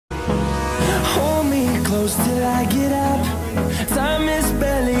close till I get up. Time is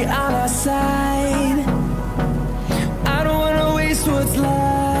barely on our side. I don't wanna waste what's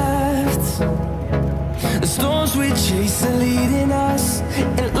left. The storms we chase are leading us,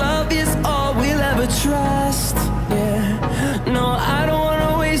 and love is all we'll ever trust. Yeah, no, I don't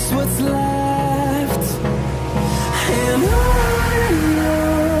wanna waste what's left. And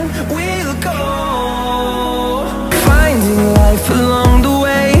on we'll go, finding life along the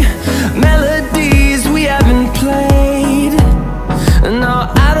way, melodies we haven't played. No,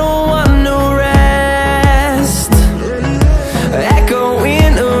 I don't want no rest,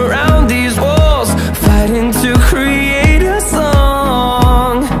 echoing around these walls, fighting to create a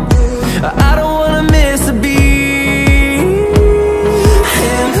song. I don't wanna miss a beat.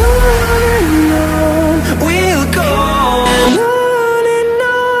 And on we'll go, and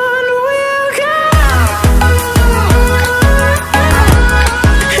on we'll go.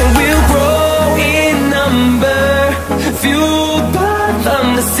 And we'll grow in number, fueled by them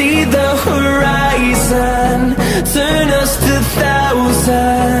to see the horizon, turn us to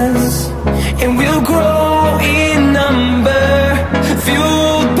thousands.